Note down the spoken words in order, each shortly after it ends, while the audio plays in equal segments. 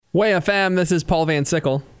Way FM, this is Paul Van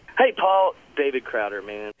Sickle. Hey, Paul. David Crowder,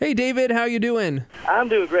 man. Hey, David, how you doing? I'm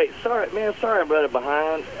doing great. Sorry I'm running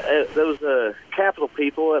behind. Those Capitol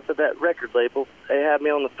people up at that record label, they had me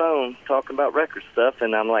on the phone talking about record stuff,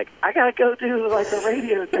 and I'm like, I gotta go do like a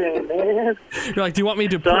radio thing, man. You're like, do you want me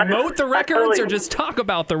to promote the records or just talk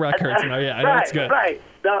about the records? No, yeah, I know it's good. Right,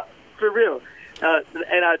 no, for real.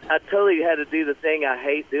 And I totally had to do the thing I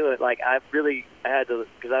hate doing. Like, I really had to,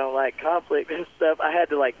 because I don't like conflict and stuff, I had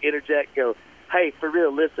to, like, interject, go, hey, for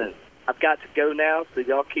real, listen, I've got to go now, so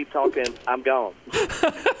y'all keep talking, I'm gone.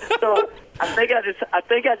 So I think I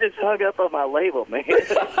just hung up on my label, man.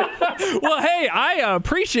 Well, hey, I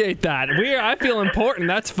appreciate that. I feel important.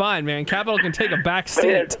 That's fine, man. Capitol can take a back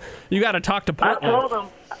seat. You got to talk to Portland. I told them.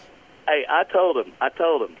 Hey, I told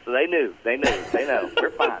them. So they know. They know.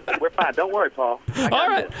 We're fine. Don't worry, Paul. All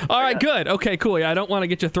right, good. Okay, cool. Yeah, I don't want to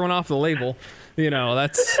get you thrown off the label. You know,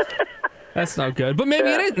 that's not good. But maybe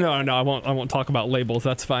it is. No, I won't talk about labels.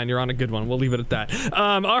 That's fine. You're on a good one. We'll leave it at that.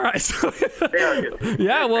 All right. So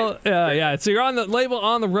yeah, well, yeah. So you're on the label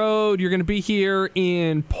on the road. You're going to be here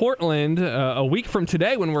in Portland a week from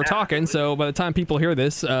today when we're talking. So by the time people hear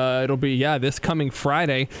this, it'll be this coming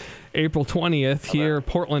Friday, April 20th here,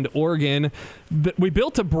 Portland, Oregon. We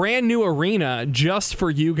built a brand new arena just for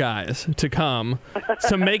you guys to come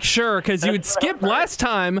to make sure, because you had skipped last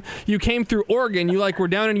time you came through Oregon. You were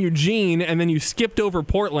down in Eugene, and then you skipped over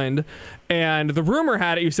Portland. And the rumor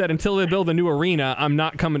had it, you said, until they build a new arena, I'm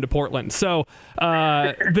not coming to Portland. So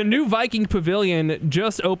the new Viking Pavilion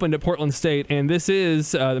just opened at Portland State, and this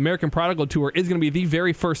is the American Prodigal Tour is going to be the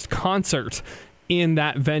very first concert in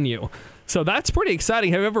that venue. So that's pretty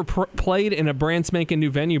exciting. Have you ever played in a brand spanking new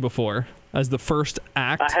venue before as the first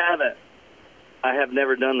act? I haven't. I have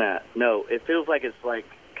never done that. No, it feels like it's like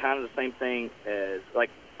kind of the same thing as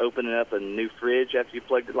like opening up a new fridge after you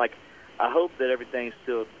plugged it. Like, I hope that everything's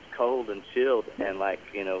still cold and chilled and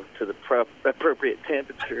to the appropriate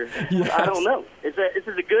temperature. Yes. I don't know. Is it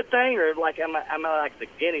a good thing, or like am I like the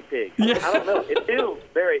guinea pig? Yeah. I don't know.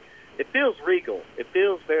 It feels regal. It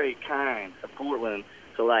feels very kind of Portland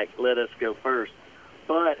to let us go first.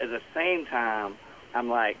 But at the same time, I'm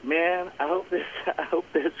like, man, I hope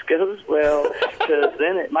this goes well, because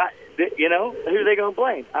then it might, who are they going to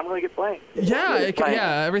blame? I'm going to get blamed.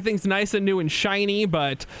 Yeah, everything's nice and new and shiny,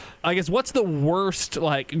 but I guess what's the worst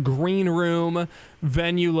green room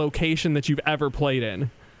venue location that you've ever played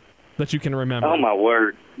in that you can remember? Oh my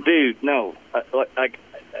word, dude, no,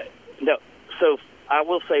 no. So I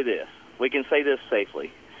will say this: we can say this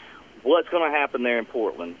safely. What's going to happen there in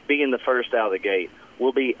Portland, being the first out of the gate,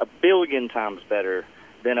 will be 1 billion times better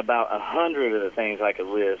than about 100 of the things I could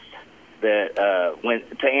list that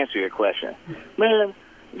to answer your question. Man,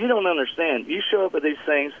 you don't understand. You show up at these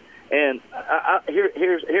things, and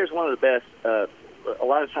here's one of the best. A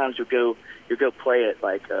lot of times you'll go play at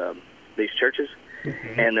these churches,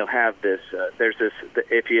 and they'll have this. There's this.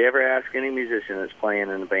 If you ever ask any musician that's playing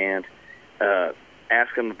in the band,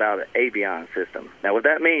 ask them about an avion system. Now, what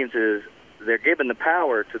that means is they're giving the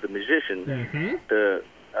power to the musicians to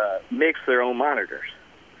mix their own monitors.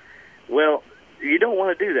 Well, you don't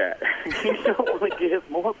want to do that. You don't want to give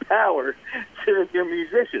more power to your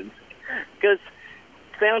musicians, because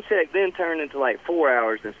sound check then turned into 4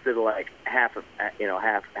 hours instead of half an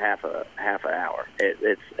hour.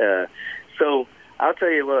 So I'll tell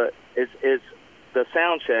you what, it's the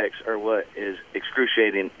sound checks are what is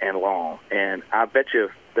excruciating and long, and I bet you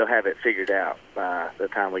they'll have it figured out by the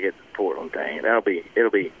time we get to the Portland thing. It'll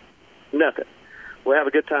be nothing. We'll have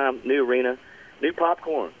a good time. New arena, new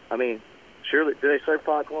popcorn. I mean, surely, do they serve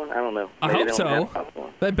popcorn? I don't know. Maybe I hope so.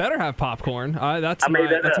 They better have popcorn. That's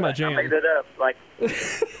my jam. I made that up.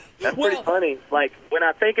 That's pretty funny. When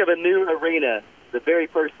I think of a new arena, the very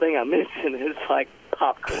first thing I mention is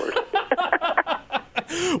popcorn.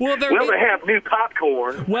 Well, they have new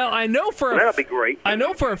popcorn. Well, I know that'll be great. I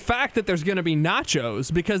know for a fact that there's going to be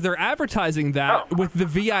nachos, because they're advertising that with the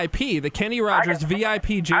VIP, the Kenny Rogers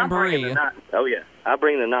VIP Jamboree. Oh yeah, I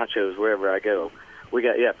bring the nachos wherever I go. We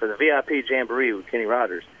got for the VIP Jamboree with Kenny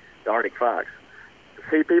Rogers, the Arctic Fox.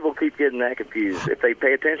 See, people keep getting that confused. If they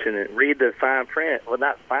pay attention and read the fine print, well,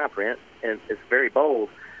 not fine print, and it's very bold.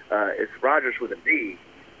 It's Rogers with a D.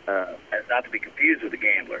 As not to be confused with the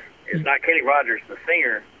gambler. It's not Kenny Rogers, the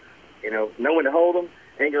singer. No one to hold him,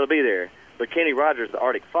 ain't going to be there. But Kenny Rogers, the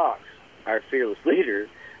Arctic Fox, our fearless leader,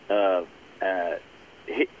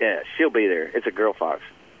 she'll be there. It's a girl fox.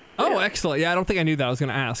 Oh, excellent. Yeah, I don't think I knew that. I was going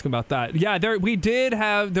to ask about that. Yeah, there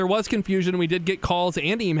was confusion. We did get calls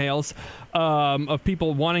and emails of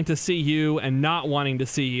people wanting to see you and not wanting to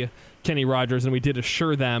see Kenny Rogers, and we did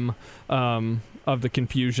assure them of the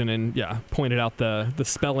confusion and pointed out the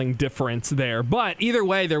spelling difference there. But either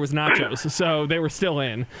way, there was nachos, so they were still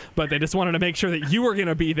in. But they just wanted to make sure that you were going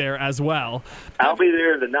to be there as well. I'll be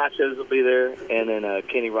there. The nachos will be there, and then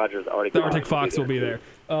Kenny Rogers, the Arctic Fox will be there.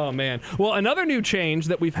 Oh, man. Well, another new change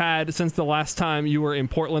that we've had since the last time you were in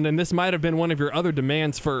Portland, and this might have been one of your other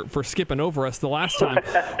demands for skipping over us the last time,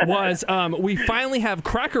 was we finally have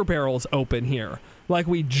Cracker Barrels open here. Like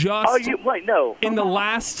we just... Oh, wait, no. In the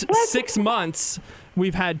last 6 months,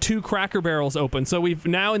 we've had 2 Cracker Barrels open. So we've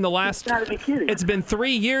now in the last... You gotta be kidding. It's been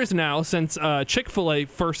 3 years now since Chick-fil-A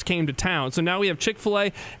first came to town. So now we have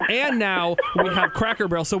Chick-fil-A, and now we have Cracker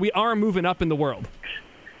Barrel. So we are moving up in the world.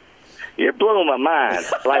 You're blowing my mind.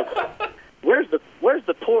 Like, where's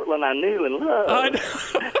the Portland I knew and loved?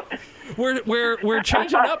 We're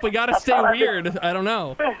changing up. We got to stay weird. I don't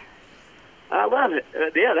know. I love it.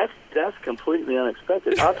 That's completely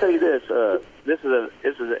unexpected. I'll tell you this. This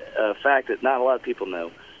is a fact that not a lot of people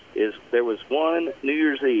know. Is there was one New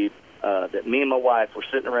Year's Eve that me and my wife were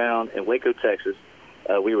sitting around in Waco, Texas.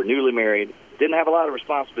 We were newly married. Didn't have a lot of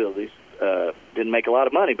responsibilities. Didn't make a lot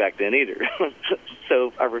of money back then either.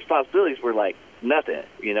 So our responsibilities were like nothing.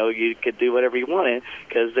 You know, you could do whatever you wanted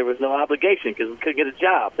because there was no obligation because we couldn't get a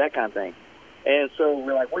job, that kind of thing. And so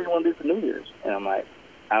we're like, what do you want to do for New Year's? And I'm like,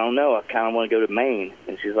 I don't know. I kind of want to go to Maine.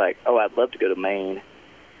 And she's like, oh, I'd love to go to Maine.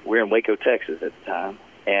 We're in Waco, Texas at the time.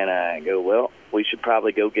 And I go, well, we should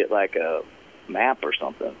probably go get like a map or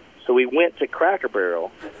something. So we went to Cracker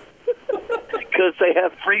Barrel because they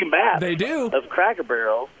have free maps. They do. Of Cracker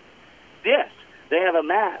Barrel. Yes, they have a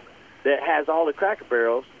map that has all the Cracker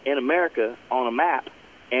Barrels in America on a map.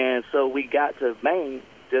 And so we got to Maine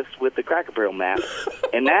just with the Cracker Barrel map.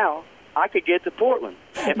 And now I could get to Portland.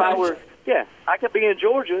 If I were, I could be in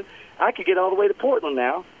Georgia. I could get all the way to Portland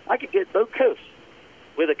now. I could get both coasts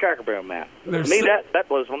with a Cracker Barrel map. That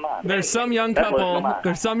blows my mind. There's some young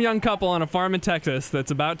couple on a farm in Texas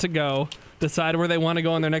that's about to go decide where they want to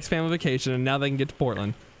go on their next family vacation, and now they can get to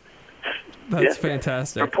Portland. That's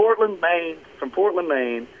fantastic. From Portland, Maine, to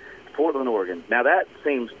Portland, Oregon. Now, that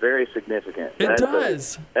seems very significant. It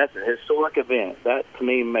does. That's a historic event. That, to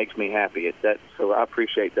me, makes me happy. So I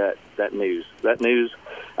appreciate that news. That news,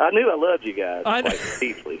 I knew I loved you guys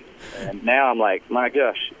deeply. And now I'm like, my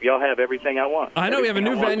gosh, y'all have everything I want. I know we have a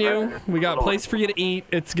new venue. We got a place for you to eat.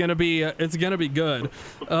 It's gonna be good.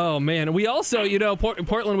 Oh man, we also,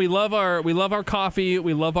 Portland. We love our coffee.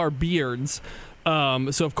 We love our beards.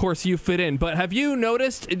 So of course you fit in. But have you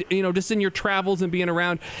noticed, just in your travels and being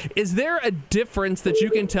around, is there a difference that you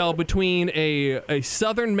can tell between a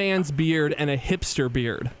Southern man's beard and a hipster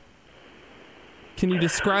beard? Can you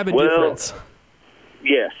describe a difference?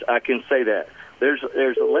 Yes, I can say that. There's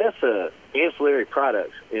less ancillary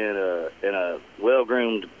products in a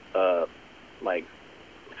well-groomed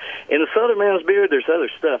in the Southern man's beard. There's other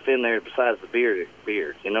stuff in there besides the beard.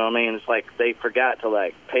 You know what I mean? It's like they forgot to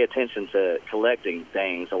pay attention to collecting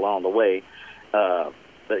things along the way. But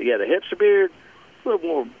yeah, the hipster beard a little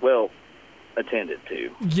more well attended to.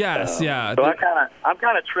 Yes, yeah. So I'm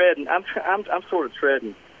kind of treading. I'm sort of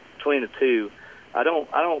treading between the two. I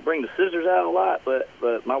don't bring the scissors out a lot, but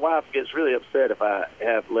my wife gets really upset if I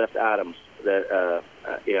have left items that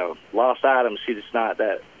lost items she's just not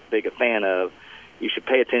that big a fan of. You should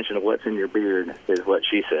pay attention to what's in your beard, is what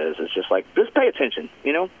she says. It's just like, just pay attention,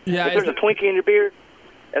 Yeah, if there's a Twinkie in your beard,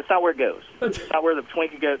 that's not where it goes. It's not where the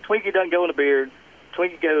Twinkie goes. Twinkie doesn't go in the beard.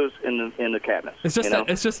 Twinkie goes in the cabinets. It's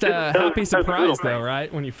just a happy surprise, though,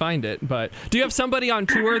 right, when you find it. But do you have somebody on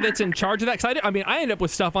tour that's in charge of that? Because I end up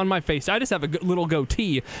with stuff on my face. I just have a little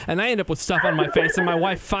goatee, and I end up with stuff on my face, and my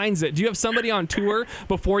wife finds it. Do you have somebody on tour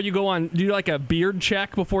before you go on? Do you like a beard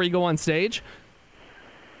check before you go on stage?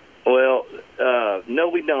 Well, no,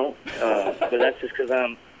 we don't. But that's just because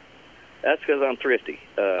I'm thrifty.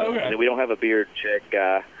 Okay. We don't have a beard check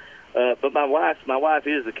guy. But my wife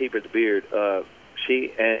is the keeper of the beard.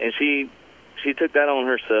 She took that on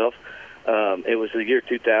herself. It was the year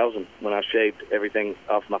 2000 when I shaved everything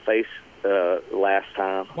off my face last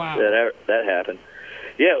time. Wow. That happened.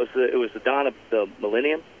 Yeah, it was the dawn of the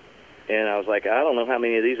millennium, and I was like, I don't know how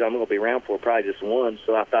many of these I'm going to be around for, probably just one.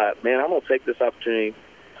 So I thought, man, I'm going to take this opportunity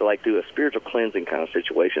to do a spiritual cleansing kind of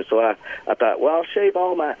situation. So I thought, well, I'll shave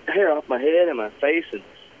all my hair off my head and my face, and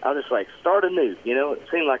I'll just start anew. It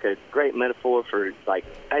seemed like a great metaphor for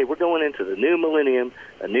hey, we're going into the new millennium,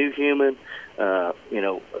 a new human,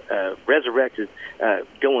 resurrected,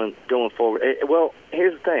 going forward. Well,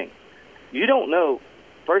 here's the thing: you don't know,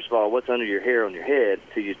 first of all, what's under your hair on your head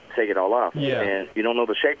till you take it all off, yeah. And you don't know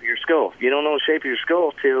the shape of your skull. You don't know the shape of your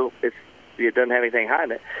skull till it's it doesn't have anything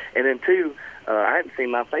hiding it. And then two, I hadn't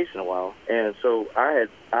seen my face in a while, and so I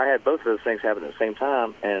had both of those things happen at the same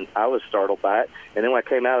time, and I was startled by it. And then when I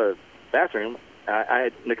came out of the bathroom, I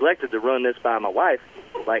had neglected to run this by my wife,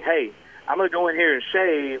 like, hey, I'm going to go in here and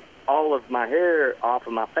shave all of my hair off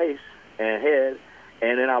of my face and head,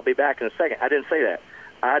 and then I'll be back in a second. I didn't say that.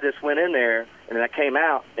 I just went in there, and then I came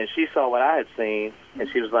out, and she saw what I had seen, and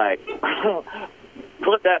she was like,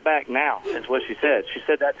 put that back now, is what she said. She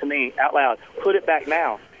said that to me out loud, put it back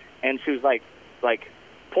now. And she was like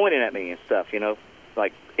pointing at me and stuff, you know,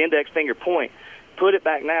 like index finger point, put it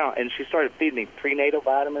back now. And she started feeding me prenatal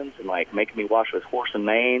vitamins and, like, making me wash with horse and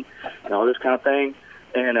mane and all this kind of thing.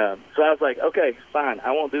 And so I was like, okay, fine,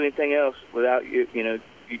 I won't do anything else without you. You know,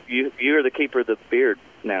 you're the keeper of the beard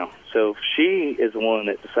now. So she is the one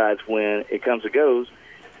that decides when it comes or goes.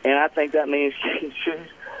 And I think that means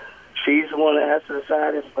she's the one that has to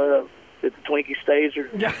decide if the Twinkie stays or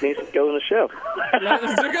needs to go on the shelf.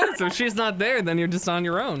 That's good. So if she's not there, then you're just on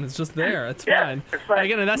your own. It's just there. It's fine. It's like,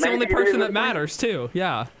 again, that's the only person that matters, too.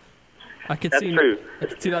 Yeah. I could see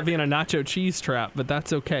that being a nacho cheese trap, but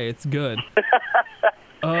that's okay. It's good.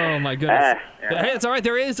 Oh, my goodness. Hey, it's all right.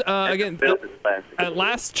 There is, again, at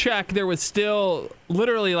last check, there was still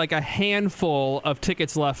literally like a handful of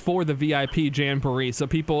tickets left for the VIP Jamboree. So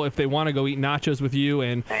people, if they want to go eat nachos with you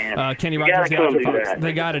and Kenny Rogers,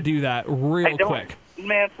 they got to do that real quick.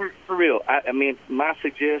 Man, for real. I mean, my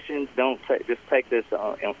suggestions, just take this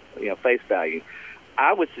on face value.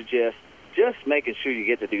 I would suggest just making sure you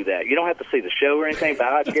get to do that. You don't have to see the show or anything, but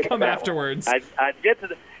I'd get to come afterwards. I'd get to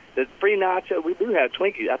the free nacho. We do have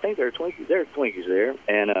Twinkies. I think there are Twinkies. There are Twinkies there,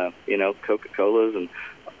 and Coca-Colas and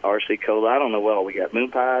RC Cola. I don't know what all we got.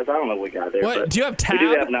 Moon pies. I don't know what we got there. What do you have? Tab? We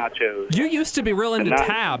do have nachos. You used to be real into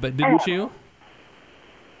Tab, didn't you?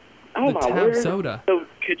 Oh, the my Tab word. soda. So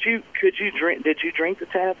could you drink? Did you drink the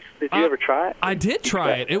Tabs? Did you ever try it? I did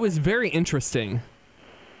try it. It was very interesting.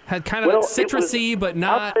 Had kind of citrusy, but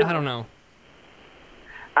not. I don't know.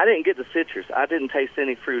 I didn't get the citrus. I didn't taste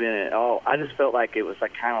any fruit in it at all. I just felt like it was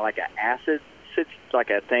like kind of like an acid, like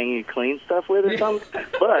a thing you clean stuff with or something.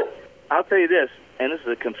 But I'll tell you this, and this is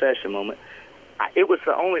a confession moment. It was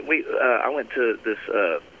the only I went to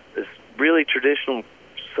this really traditional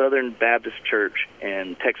Southern Baptist church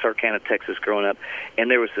in Texarkana, Texas, growing up, and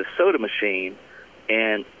there was this soda machine.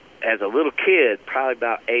 And as a little kid, probably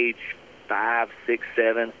about age 5, 6,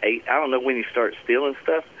 7, 8. I don't know when you start stealing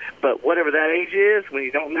stuff, but whatever that age is, when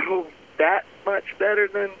you don't know that much better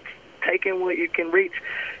than taking what you can reach,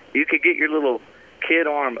 you could get your little kid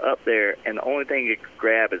arm up there, and the only thing you could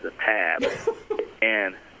grab is a tab.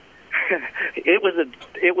 And it was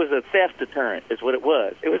a theft deterrent, is what it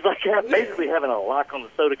was. It was like basically having a lock on the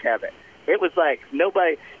soda cabinet. It was like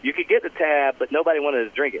you could get the tab, but nobody wanted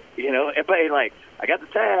to drink it. You know, everybody like, I got the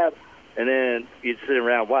tab. And then you'd sit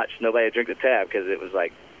around and watch. Nobody would drink the tab because it was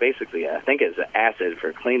like basically, I think it was an acid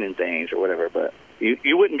for cleaning things or whatever. But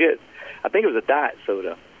you wouldn't get, I think it was a diet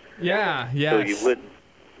soda. Yeah, yeah. So you wouldn't,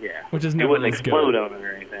 which is never you wouldn't as explode good. on it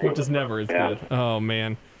or anything. Which is never as good. Oh,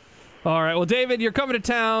 man. All right. Well, David, you're coming to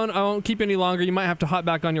town. I won't keep you any longer. You might have to hop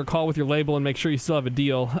back on your call with your label and make sure you still have a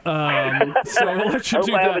deal. So we'll let you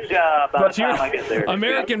do that. I have a job by the time I get there.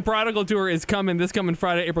 American Prodigal Tour is coming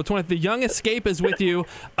Friday, April 20th. The Young Escape is with you.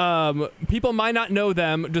 People might not know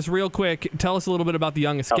them. Just real quick, tell us a little bit about the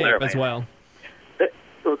Young Escape as well.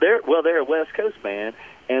 They're a West Coast band,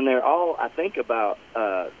 and they're all, I think, about,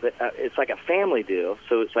 it's like a family deal.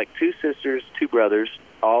 So it's like 2 sisters, 2 brothers,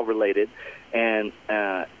 all related, and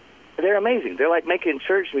they're amazing. They're like making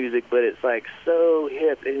church music, but it's like so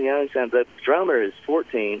hip. And the drummer is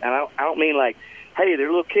 14, and I don't mean like, hey, they're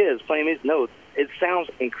little kids playing music. No, it sounds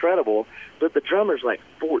incredible, but the drummer's like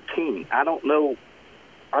 14. I don't know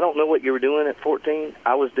what you were doing at 14.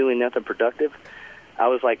 I was doing nothing productive. I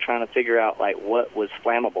was like trying to figure out like what was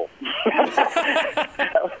flammable.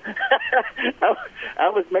 I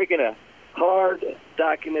was making a hard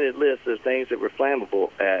documented list of things that were flammable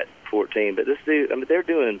at 14. But this dude, I mean, they're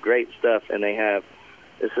doing great stuff, and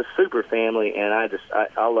it's a super family, and I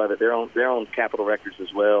love it. They're on Capitol Records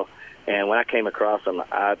as well. And when I came across them,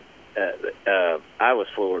 I was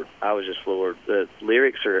floored. I was just floored. The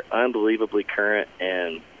lyrics are unbelievably current,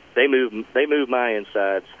 and they move my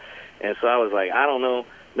insides. And so I was like, I don't know,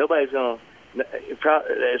 nobody's gonna. It's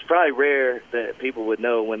probably rare that people would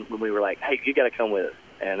know when we were like, hey, you got to come with us.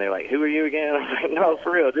 And they're like, who are you again? I was like, no,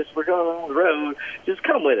 for real, we're going on the road. Just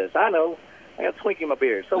come with us. I know. I got a Twinkie in my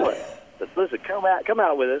beard. So what? Listen, come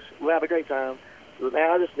out with us. We'll have a great time.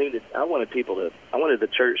 Man, I wanted the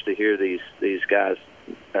church to hear these guys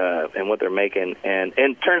and what they're making. And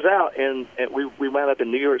turns out, and we wound up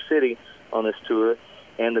in New York City on this tour,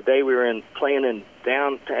 And the day we were playing in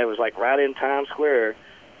it was like right in Times Square.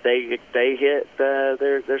 They hit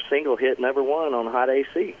their single hit #1 on Hot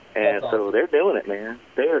AC, and awesome. So they're doing it, man.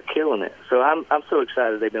 They are killing it. So I'm so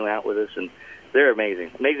excited they've been out with us, and they're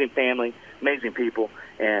amazing family, amazing people,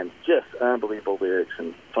 and just unbelievable lyrics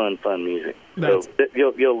and fun music. So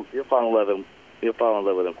you'll fall in love with them. You'll fall in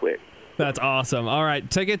love with them quick. That's awesome. All right,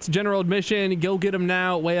 tickets, general admission. Go get them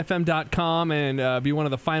now at wayfm.com and be one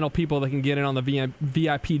of the final people that can get in on the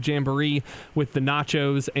VIP Jamboree with the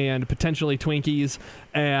Nachos and potentially Twinkies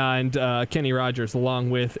and Kenny Rogers,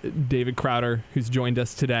 along with David Crowder, who's joined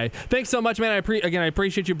us today. Thanks so much, man. I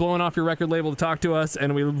appreciate you blowing off your record label to talk to us,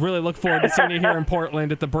 and we really look forward to seeing you here in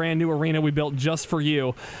Portland at the brand new arena we built just for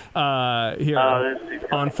you here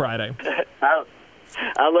on Friday.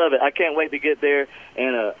 I love it. I can't wait to get there,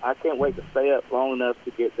 and I can't wait to stay up long enough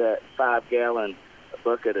to get that 5-gallon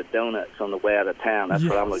bucket of donuts on the way out of town. That's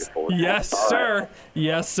what I'm looking for. Yes, sir. Right.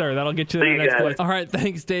 Yes, sir. That'll get you to the next place. All right.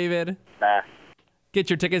 Thanks, David. Bye. Get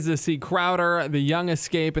your tickets to see Crowder, The Young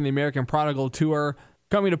Escape, and the American Prodigal Tour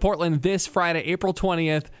coming to Portland this Friday, April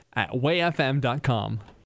 20th at wayfm.com.